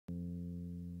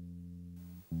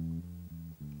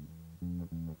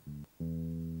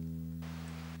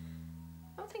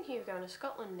thinking of going to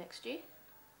Scotland next year.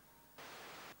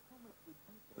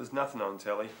 There's nothing on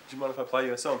telly. Do you mind if I play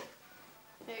you a song?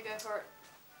 Yeah, go for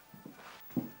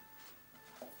it.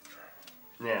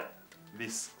 Now,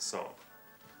 this song.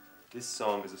 This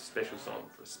song is a special song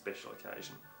for a special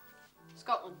occasion.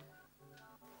 Scotland.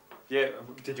 Yeah,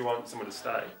 did you want someone to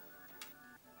stay?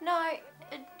 No,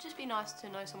 it'd just be nice to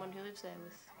know someone who lives there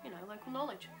with, you know, local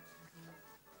knowledge.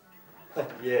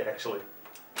 Yeah, actually.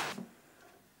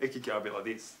 It could go a bit like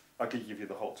this. I could give you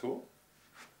the whole tour.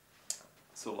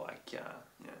 So like,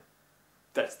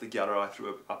 that's the gutter I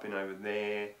threw up in over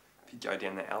there. If you go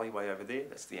down the alleyway over there,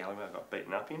 that's the alleyway I got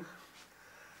beaten up in.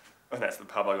 And that's the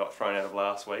pub I got thrown out of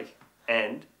last week.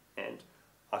 And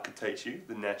I could teach you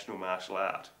the national martial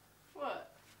art.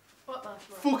 What? What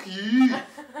martial art? Fuck you!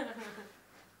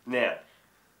 Now,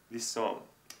 this song.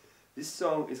 This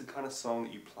song is the kind of song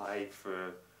that you play for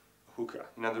a hooker.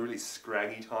 You know, the really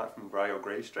scraggy type from Grey or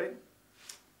Grieve Street?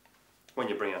 When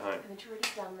you bring her home. Haven't you already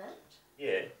done that?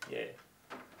 Yeah.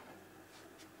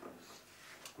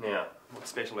 Now, what's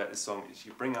special about this song is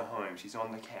you bring her home, she's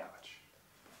on the couch.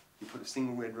 You put a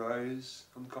single red rose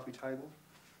on the coffee table,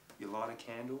 you light a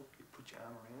candle, you put your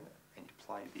arm around it, and you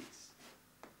play this.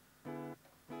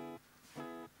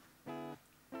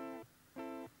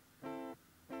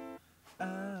 I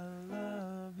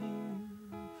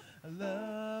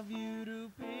love you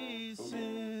to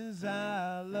pieces,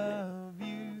 I love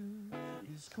you.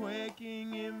 This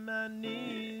quaking in my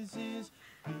knees is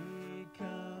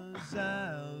because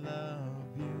I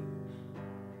love you.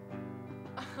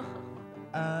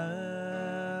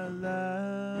 I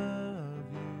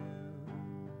love you.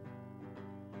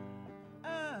 I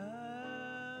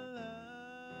love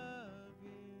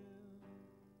you.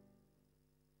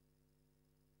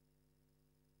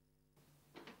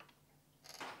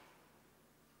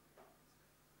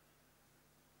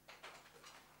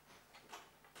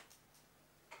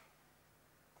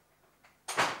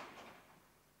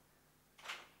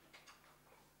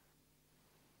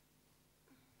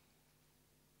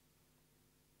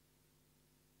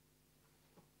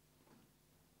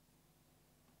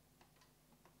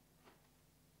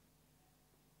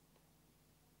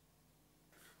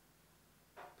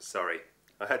 Sorry,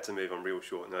 I had to move on real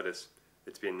short notice.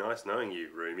 It's been nice knowing you,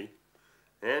 Roomie.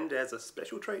 And as a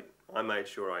special treat, I made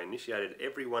sure I initiated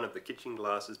every one of the kitchen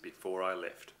glasses before I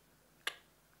left.